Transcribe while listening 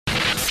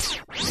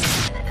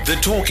The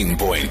Talking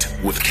Point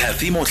with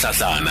Kathy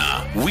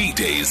Motlatlana.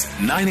 Weekdays,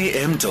 9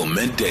 a.m. till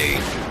midday.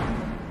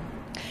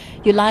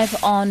 You're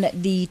live on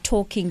the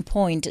Talking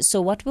Point. So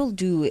what we'll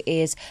do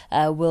is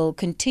we'll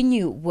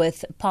continue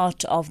with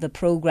part of the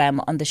program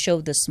on the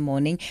show this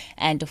morning.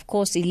 And of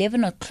course,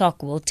 11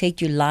 o'clock, we'll take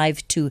you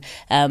live to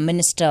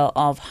Minister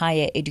of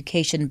Higher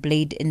Education,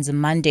 Blade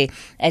Nzimande,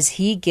 as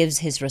he gives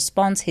his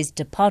response, his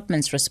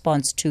department's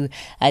response to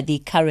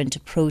the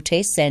current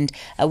protests. And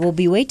we'll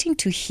be waiting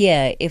to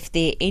hear if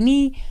there are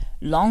any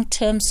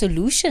long-term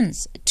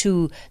solutions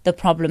to the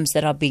problems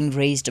that are being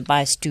raised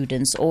by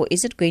students, or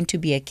is it going to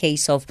be a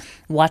case of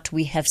what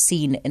we have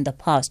seen in the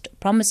past,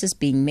 promises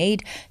being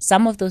made,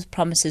 some of those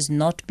promises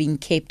not being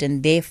kept,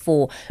 and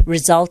therefore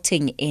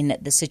resulting in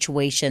the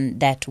situation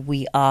that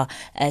we are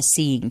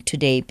seeing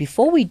today?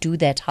 Before we do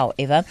that,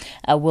 however,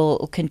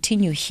 we'll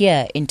continue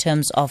here in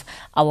terms of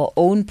our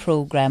own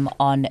program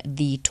on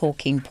the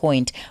Talking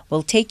Point.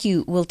 We'll take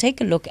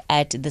a look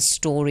at the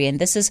story, and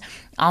this is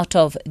out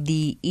of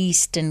the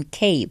Eastern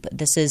Cape.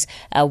 This is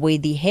where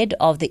the head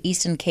of the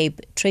Eastern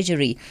Cape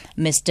Treasury,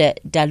 Mr.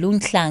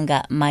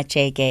 Daluhlanga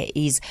Majeke,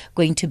 is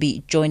going to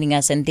be joining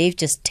us, and they've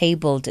just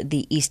tabled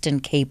the Eastern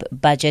Cape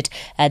budget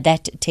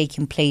that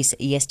taking place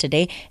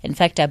yesterday. In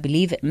fact, I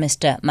believe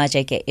Mr.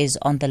 Majeke is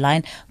on the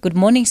line. Good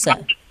morning, sir.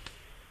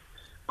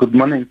 Good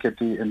morning,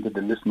 Katie, and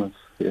the listeners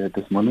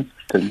this morning.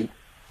 Tell me.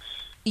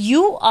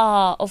 You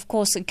are, of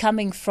course,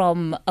 coming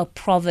from a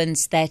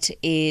province that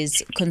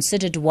is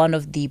considered one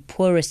of the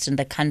poorest in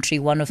the country,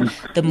 one of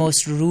the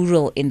most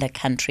rural in the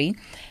country.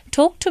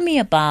 Talk to me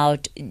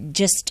about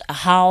just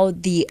how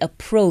the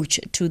approach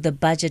to the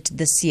budget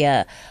this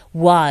year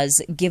was,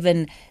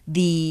 given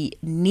the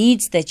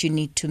needs that you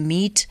need to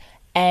meet,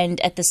 and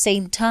at the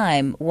same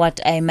time, what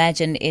I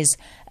imagine is,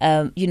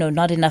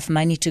 not enough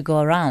money to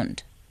go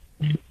around.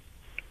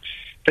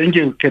 Thank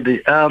you,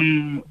 Katie.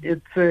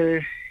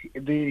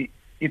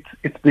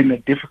 It's been a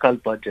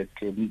difficult budget.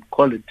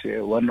 Call it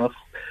one of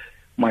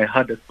my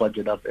hardest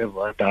budget I've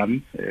ever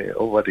done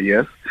over the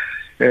years.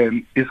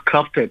 It's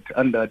crafted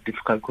under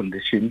difficult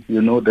conditions.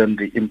 You know then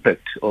the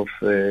impact of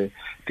the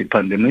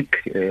pandemic,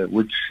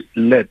 which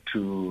led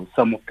to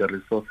some of the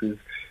resources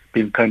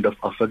being kind of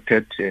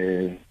affected,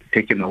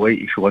 taken away,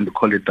 if you want to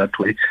call it that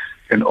way,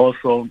 and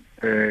also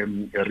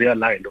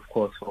realigned, of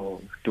course,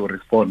 to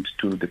respond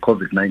to the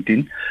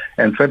COVID-19.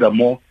 And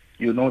furthermore,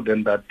 you know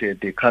then that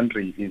the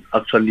country is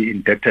actually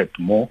indebted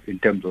more in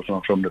terms of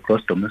from the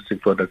gross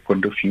domestic product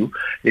point of view.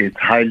 It's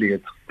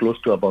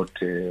close to about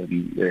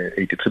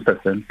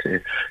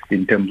 83%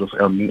 in terms of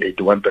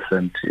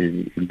 81%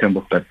 in terms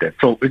of that debt.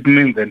 So it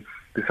means then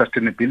the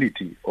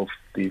sustainability of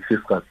the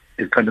fiscal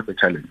is kind of a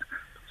challenge.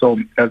 So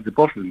as the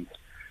province,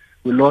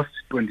 we lost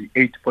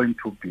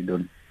 28.2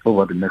 billion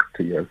over the next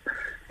 2 years,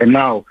 and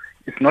now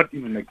it's not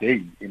even a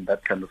gain in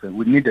that kind of thing.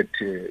 We needed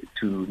to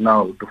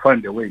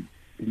find a way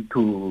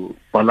into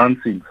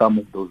balancing some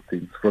of those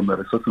things from a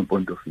resourcing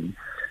point of view,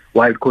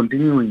 while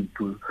continuing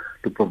to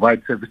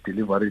provide service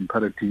delivery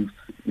imperatives,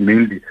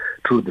 mainly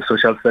through the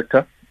social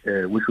sector,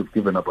 which we've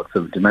given about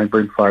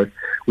 79.5.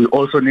 We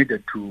also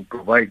needed to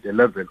provide a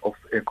level of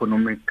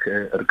economic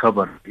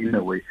recovery in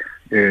a way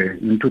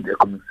into the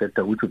economic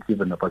sector, which we've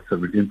given about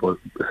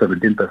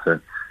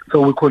 17%.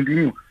 So we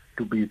continue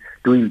to be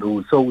doing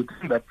those. So we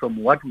think that from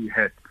what we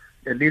had,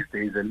 at least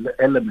there is an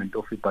element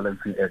of a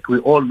balancing act. We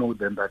all know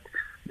then that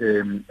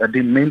I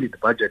think mainly the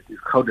budget is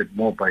crowded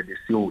more by the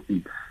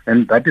COE,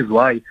 and that is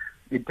why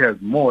it has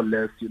more or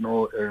less,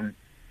 the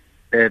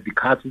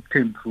cuts which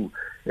came through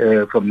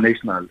from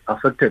national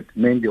affected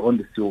mainly on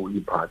the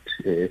COE part.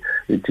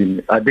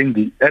 I think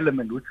the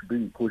element which is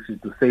being pushed is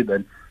to say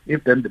that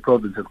if then the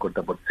province has got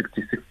about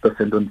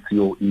 66% on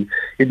COE,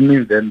 it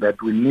means then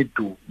that we need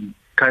to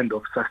kind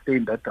of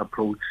sustain that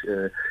approach,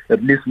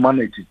 at least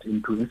manage it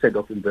instead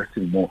of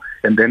investing more,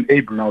 and then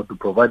able now to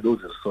provide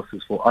those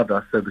resources for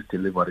other service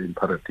delivery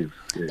imperatives.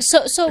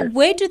 So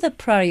where do the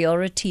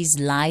priorities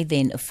lie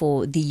then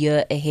for the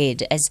year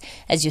ahead? As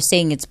you're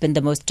saying, it's been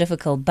the most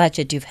difficult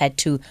budget you've had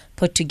to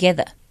put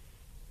together.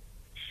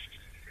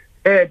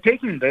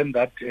 Taking then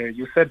that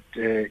you said,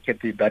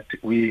 Katie, that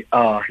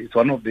it's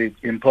one of the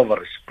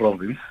impoverished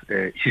province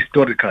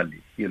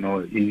historically.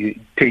 It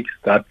takes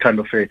that kind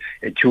of a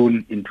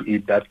tune into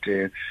it that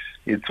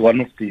it's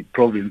one of the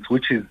province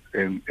which is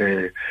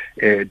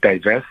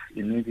diverse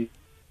in it.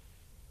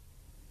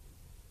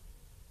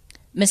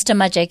 Mr.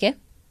 Majeke?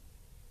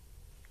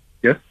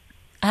 Yes?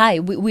 Hi,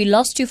 we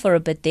lost you for a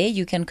bit there.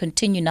 You can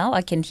continue now.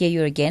 I can hear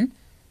you again.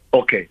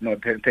 Okay, no,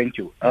 thank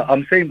you.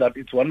 I'm saying that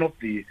it's one of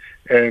the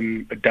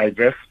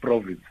diverse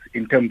province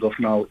in terms of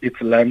now its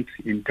land,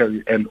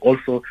 and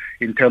also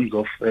in terms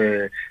of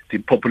the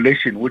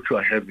population which we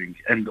are having,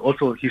 and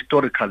also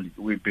historically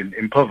we've been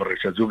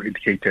impoverished, as you've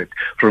indicated,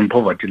 from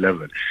poverty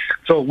level.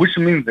 So, which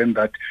means then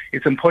that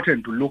it's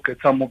important to look at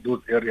some of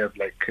those areas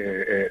like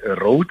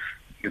roads.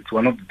 It's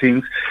one of the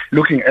things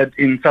looking at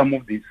in some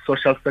of the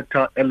social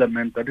sector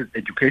elements, that is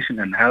education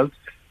and health.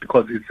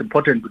 because it's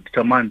important to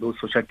determine those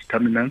social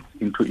determinants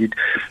into it.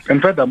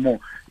 And furthermore,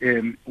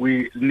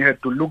 we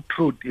need to look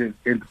through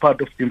in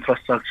part of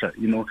infrastructure,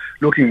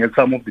 looking at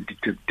some of the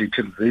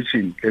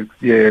digitalization,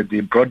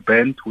 the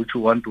broadband, which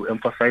we want to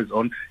emphasize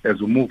on as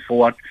we move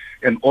forward.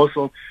 And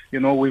also,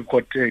 we've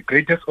got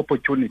greatest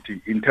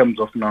opportunity in terms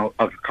of now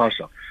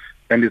agriculture.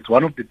 And it's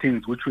one of the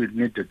things which we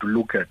needed to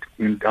look at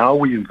in how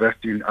we invest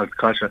in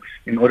agriculture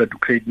in order to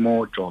create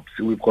more jobs.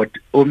 We've got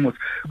almost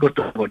got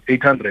about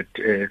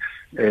 800,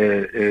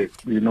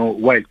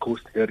 wild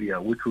coast area,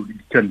 which we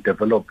can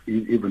develop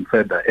even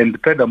further. And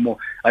furthermore,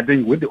 I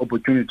think with the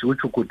opportunity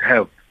which we could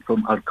have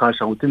from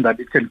agriculture, we think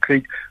that it can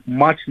create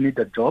much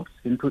needed jobs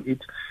into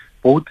it,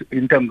 both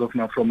in terms of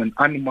now from an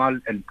animal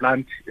and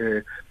plant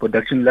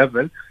production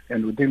level,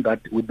 and we think that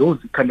with those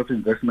kind of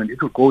investment,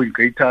 it will go in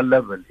greater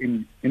level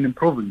in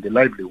improving the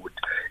livelihood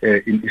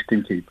in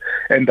Eastern Cape.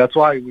 And that's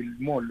why we'll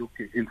more look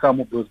in some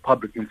of those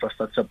public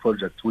infrastructure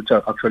projects, which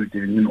are actually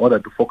doing in order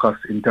to focus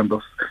in terms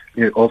of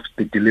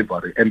the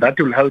delivery. And that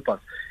will help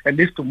us at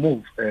least to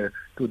move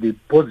to the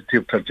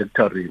positive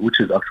trajectory, which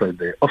is actually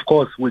there. Of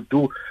course, we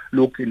do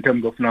look in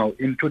terms of now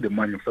into the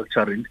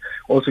manufacturing,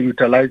 also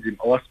utilizing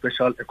our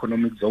special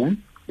economic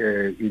zone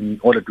in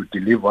order to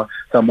deliver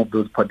some of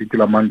those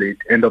particular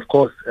mandates. And of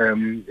course,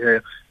 in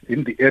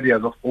the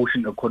areas of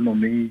ocean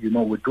economy,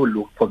 we do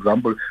look, for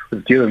example,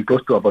 we've given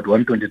close to about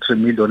 123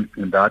 million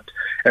in that.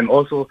 And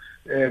also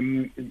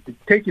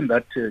taking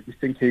that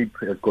Eastern Cape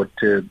has got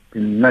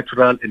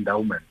natural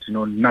endowment,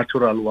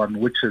 natural one,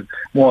 which is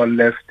more or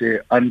less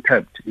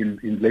untapped in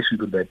relation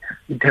to that.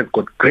 It has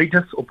got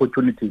greatest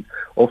opportunities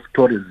of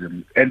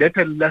tourism and at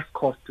a less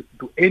cost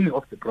to any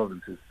of the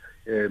provinces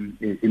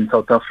in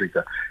South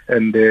Africa.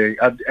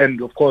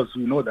 And of course,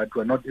 we know that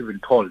we're not even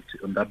told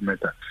on that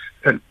matter.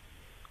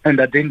 And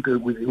I think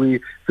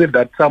we feel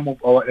that some of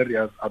our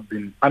areas have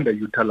been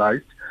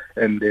underutilized.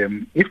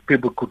 And if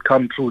people could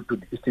come through to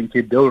the Eastern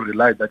Cape, they will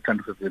realize that kind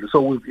of a value.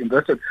 So we've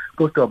invested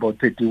close to about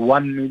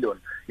 31 million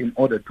in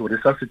order to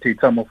resuscitate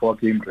some of our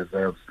game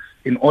reserves,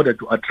 in order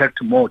to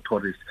attract more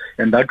tourists.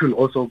 And that will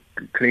also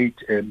create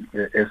a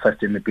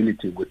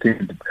sustainability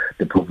within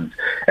the province.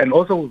 And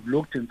also we've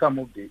looked in some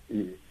of the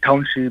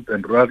township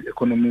and rural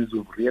economies.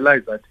 We've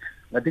realized that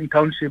I think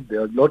township,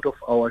 there are a lot of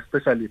our,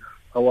 especially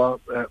our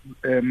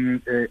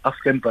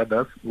African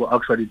brothers who are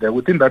actually there.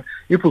 We think that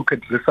if we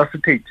could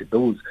resuscitate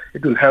those,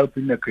 it will help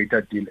in a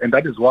greater deal. And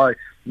that is why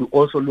we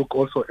also look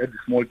also at the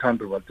small town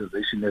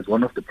revitalization as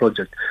one of the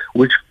projects,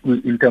 which we,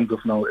 in terms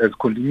of now as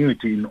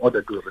continuity in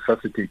order to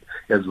resuscitate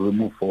as we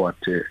move forward.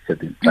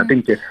 I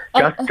think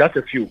just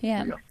a few.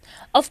 Yeah.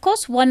 Of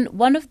course,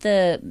 one of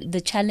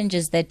the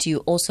challenges that you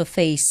also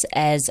face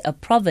as a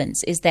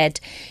province is that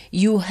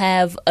you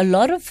have a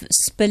lot of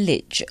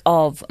spillage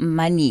of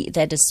money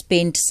that is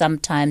spent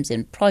sometimes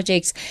in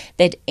projects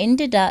that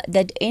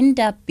end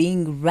up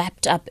being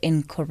wrapped up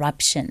in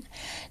corruption.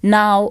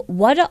 Now,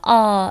 what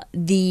are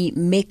the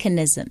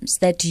mechanisms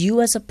that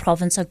you as a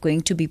province are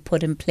going to be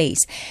put in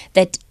place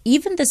that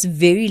even this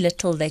very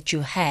little that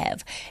you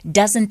have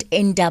doesn't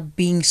end up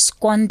being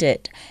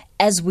squandered,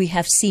 as we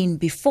have seen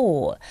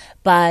before,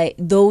 by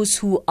those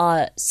who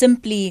are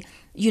simply,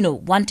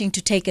 wanting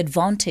to take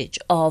advantage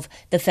of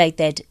the fact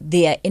that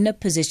they are in a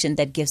position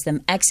that gives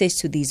them access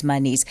to these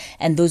monies,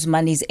 and those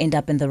monies end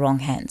up in the wrong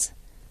hands?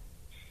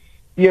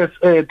 Yes,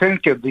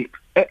 thank you.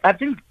 I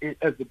think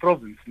as the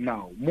province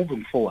now,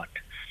 moving forward,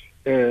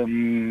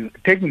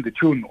 taking the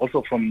tune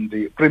also from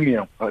the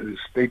Premier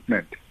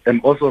statement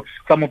and also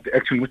some of the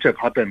action which have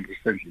happened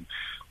recently,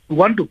 we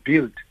want to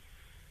build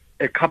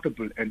a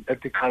capable and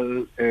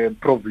ethical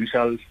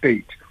provincial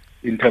state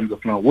in terms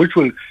of now, which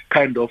will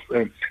kind of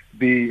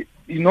be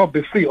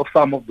free of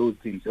some of those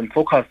things and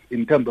focus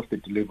in terms of the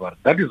delivery.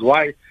 That is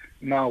why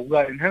now we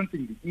are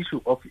enhancing the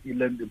issue of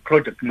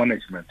project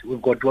management.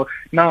 We've got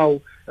now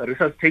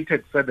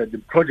resuscitated further the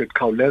project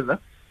Khawuleza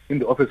in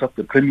the office of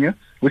the Premier,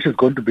 which is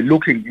going to be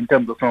looking in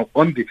terms of now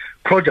on the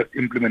project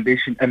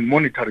implementation and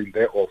monitoring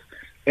thereof.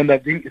 And I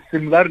think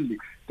similarly,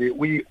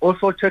 we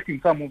also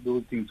checking some of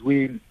those things.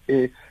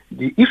 The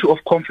issue of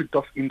conflict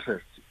of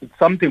interest, it's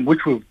something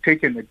which we've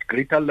taken at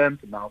greater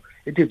length now.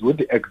 It is with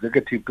the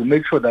executive to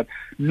make sure that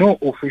no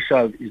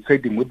official is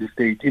trading with the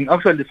state. In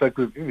actual fact,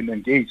 we've even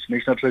engaged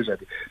National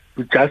Treasury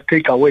to just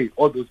take away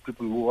all those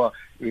people who are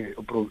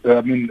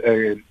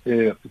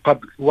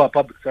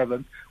public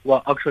servants who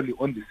are actually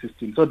on the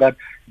system, so that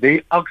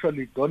they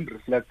actually don't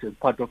reflect as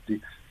part of the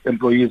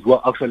employees who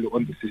are actually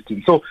on the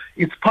system. So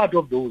it's part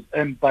of those,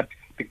 but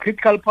the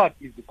critical part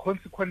is the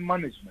consequent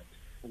management.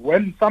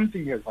 When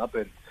something has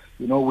happened,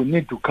 we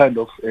need to kind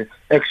of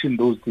action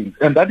those things.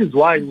 And that is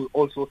why we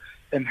also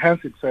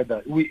enhance it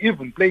further. We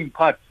even playing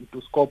part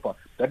to SCOPA,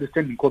 that is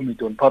Standing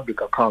Committee on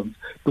Public Accounts.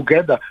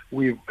 Together,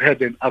 we've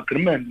had an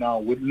agreement now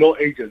with law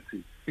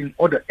agencies in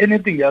order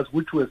anything else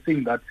which we're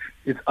seeing that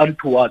is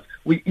untoward,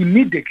 we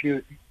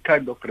immediately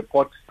kind of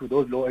report to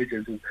those law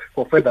agencies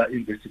for further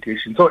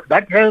investigation. So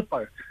that helps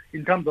us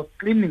in terms of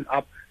cleaning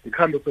up the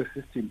kind of a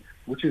system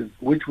which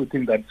we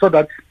think that, so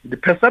that the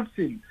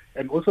perception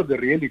and also the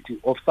reality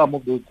of some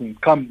of those things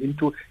come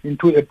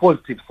into a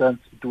positive sense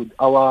to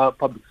our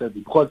public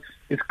service, because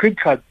it's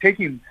critical,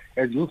 taking,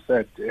 as you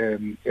said,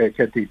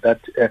 Kathy,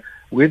 that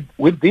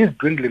with these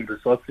dwindling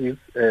resources,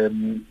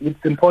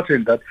 it's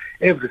important that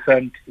every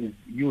cent is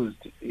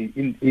used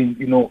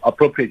in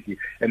appropriately,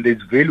 and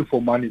there's value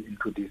for money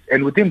into this.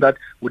 And within that,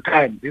 with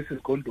time, this is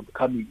going to be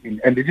coming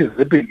in, and it is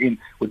ripping in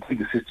within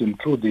the system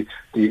through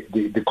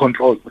the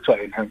controls which are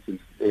enhancing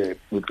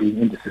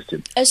within the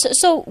system.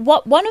 So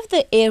one of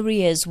the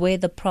areas where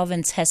the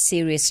province has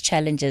serious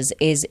challenges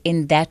is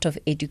in that of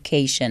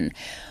education.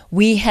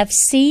 We have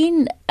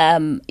seen,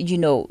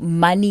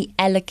 money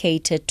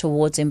allocated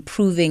towards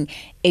improving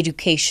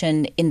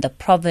education in the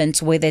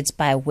province, whether it's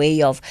by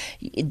way of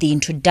the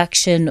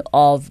introduction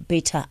of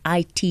better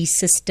IT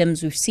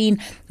systems. We've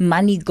seen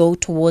money go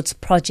towards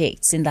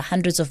projects in the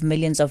hundreds of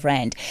millions of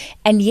rand.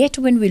 And yet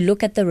when we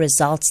look at the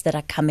results that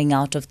are coming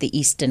out of the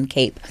Eastern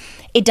Cape,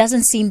 it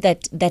doesn't seem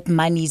that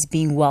money is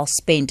being well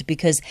spent,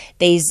 because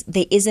there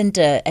isn't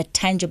a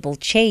tangible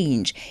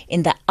change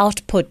in the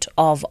output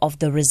of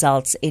the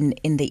results in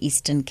the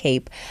Eastern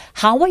Cape.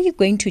 How are you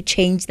going to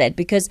change that?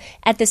 Because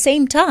at the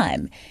same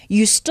time,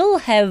 you still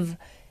have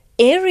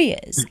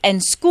areas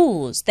and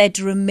schools that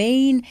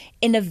remain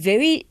in a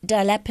very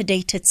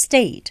dilapidated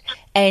state,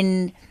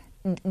 and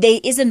there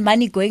isn't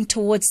money going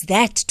towards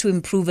that to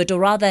improve it, or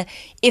rather,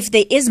 if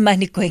there is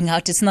money going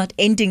out, it's not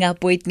ending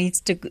up where it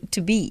needs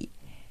to be.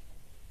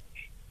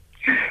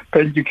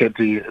 Thank you,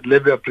 Kathy.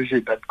 Let me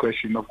appreciate that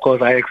question. Of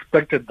course, I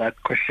expected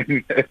that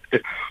question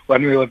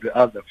one way or the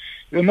other.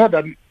 You know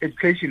that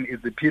education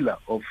is the pillar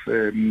of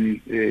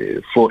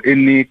for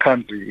any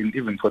country, and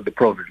even for the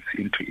province,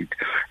 into it.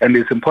 And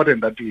it's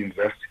important that we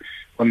invest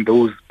on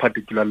those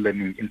particular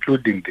learning,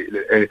 including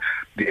the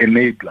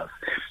enablers.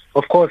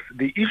 Of course,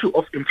 the issue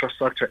of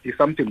infrastructure is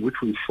something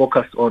which we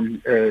focus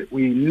on.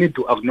 We need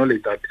to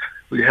acknowledge that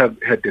we have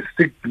had a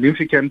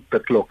significant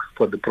backlog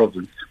for the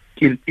province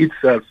in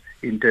itself,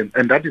 and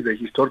that is a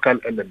historical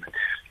element.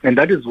 And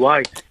that is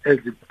why, as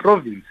the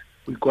province,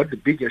 we got the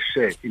biggest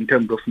share in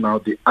terms of now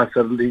the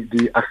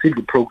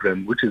ASIDI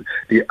program, which is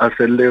the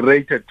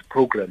accelerated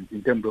program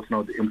in terms of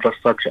now the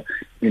infrastructure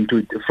into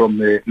it from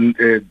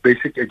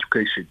basic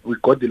education. We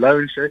got the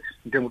lion's share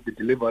in terms of the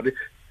delivery.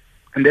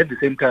 And at the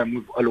same time,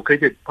 we've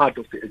allocated part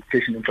of the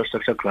education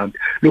infrastructure grant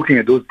looking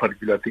at those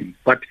particular things.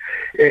 But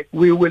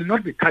we will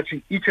not be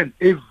touching each and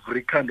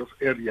every kind of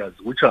areas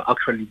which are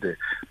actually there.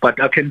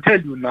 But I can tell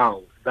you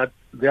now that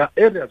there are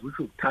areas which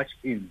we've touched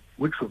in,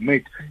 which have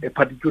made a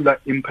particular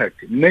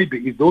impact. Maybe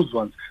it's those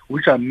ones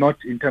which are not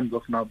in terms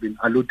of now being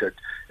alluded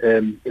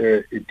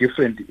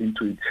differently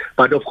into it.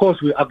 But of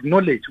course, we have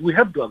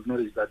to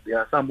acknowledge that there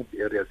are some of the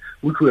areas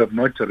which we have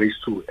not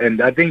reached to.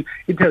 And I think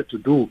it has to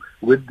do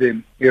with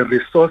the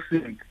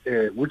resourcing,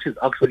 which is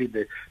actually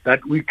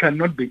that we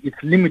cannot be,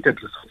 it's limited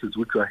resources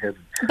which we are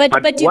having.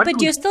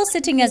 But you're still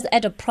sitting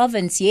at a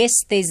province.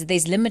 Yes,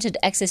 there's limited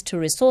access to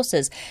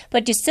resources,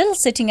 but you're still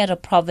sitting at a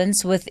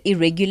province with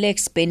irregular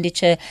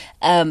expenditure,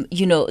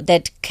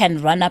 that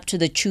can run up to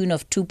the tune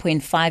of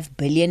 2.5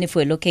 billion if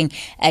we're looking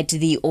at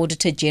the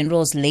Auditor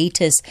General's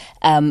latest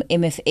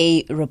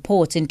MFA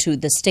report into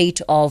the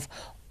state of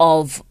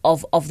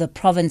the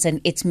province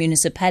and its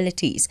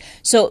municipalities.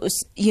 So,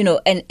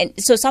 and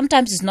so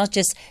sometimes it's not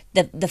just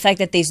the fact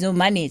that there's no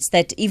money, it's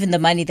that even the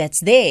money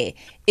that's there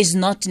is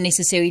not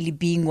necessarily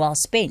being well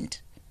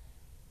spent.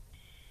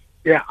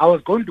 Yeah, I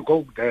was going to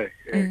go there,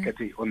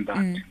 Kathy, on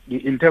that.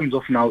 In terms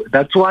of now,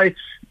 that's why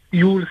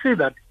you will see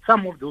that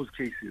some of those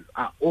cases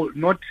are all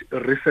not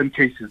recent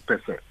cases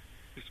per se.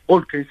 It's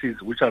all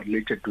cases which are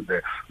related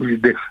to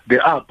they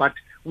are, but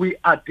we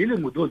are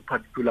dealing with those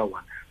particular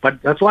ones.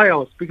 But that's why I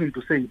was speaking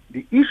to say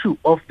the issue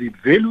of the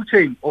value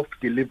chain of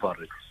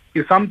delivery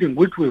is something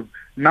which we've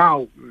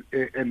now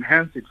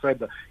enhanced it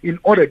further in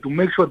order to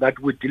make sure that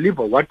we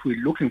deliver what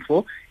we're looking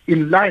for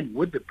in line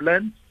with the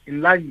plan,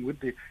 in line with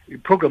the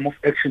program of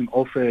action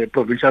of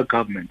provincial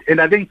government. And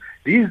I think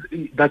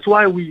that's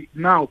why we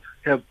now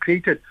have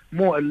created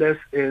more or less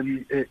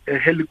a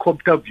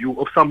helicopter view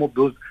of some of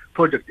those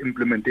project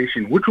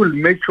implementation, which will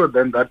make sure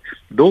then that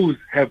those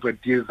have a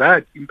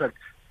desired impact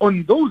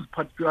on those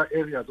particular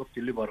areas of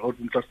delivery of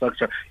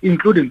infrastructure,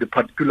 including the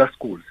particular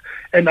schools.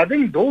 And I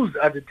think those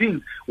are the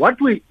things.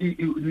 What we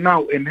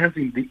now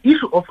enhancing the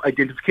issue of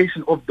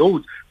identification of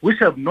those which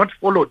have not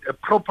followed a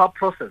proper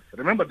process.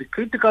 Remember, the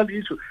critical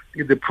issue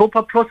is the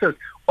proper process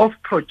of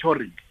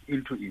procuring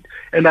into it.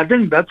 And I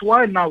think that's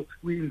why now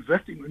we're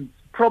investing in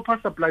proper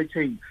supply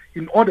chain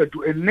in order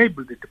to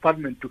enable the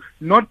department to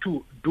not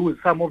to do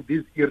some of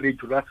these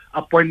irregular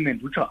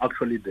appointments which are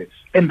actually there.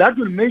 And that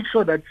will make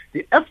sure that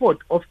the effort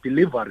of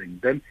delivering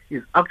then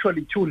is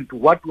actually tuned to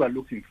what we are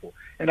looking for.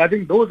 And I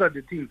think those are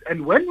the things.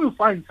 And when we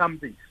find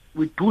something,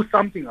 we do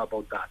something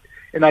about that.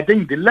 And I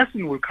think the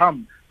lesson will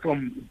come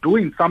from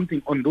doing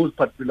something on those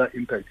particular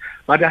impacts.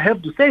 But I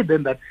have to say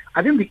then that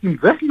I think the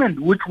investment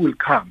which will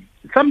come,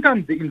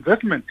 sometimes the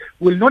investment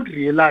will not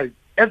realize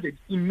as an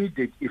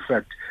immediate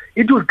effect.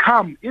 It will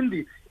come in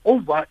the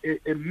over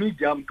a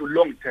medium to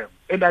long term.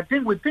 And I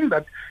think we think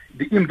that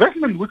the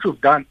investment which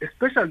we've done,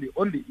 especially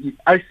on the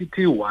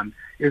ICT one,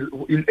 is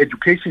in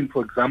education,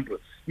 for example,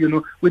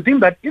 we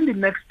think that in the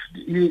next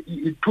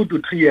 2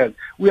 to 3 years,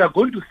 we are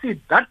going to see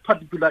that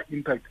particular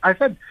impact. I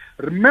said,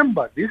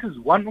 remember, this is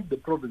one of the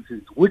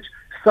provinces which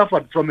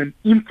suffered from an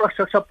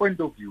infrastructure point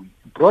of view,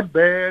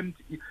 broadband,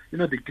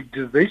 the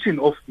digitization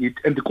of it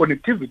and the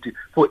connectivity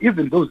for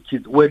even those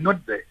kids were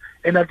not there.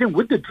 And I think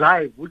with the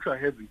drive which we are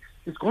having,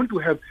 it's going to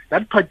have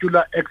that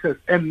particular access,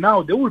 and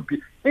now they will be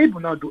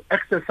able now to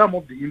access some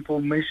of the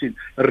information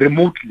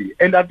remotely.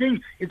 And I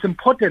think it's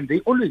important, they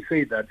always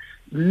say that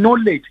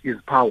knowledge is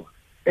power.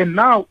 And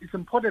now it's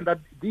important that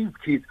these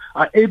kids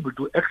are able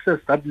to access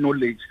that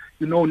knowledge,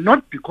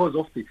 not because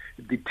of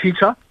the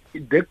teacher.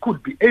 They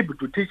could be able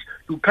to teach,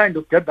 to kind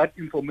of get that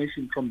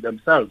information from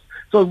themselves.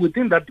 So we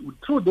think that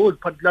through those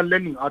particular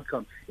learning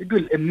outcomes, it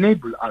will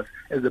enable us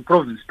as a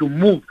province to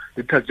move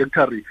the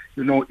trajectory,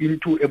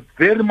 into a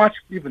very much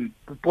even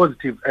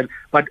positive,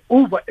 but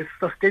over a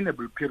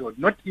sustainable period,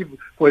 not even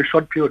for a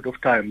short period of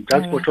time,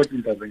 just for short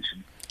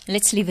intervention.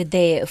 Let's leave it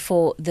there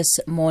for this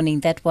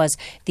morning. That was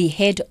the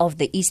head of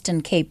the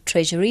Eastern Cape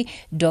Treasury,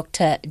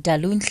 Dr.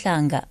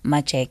 Daluhlanga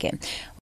Majeke.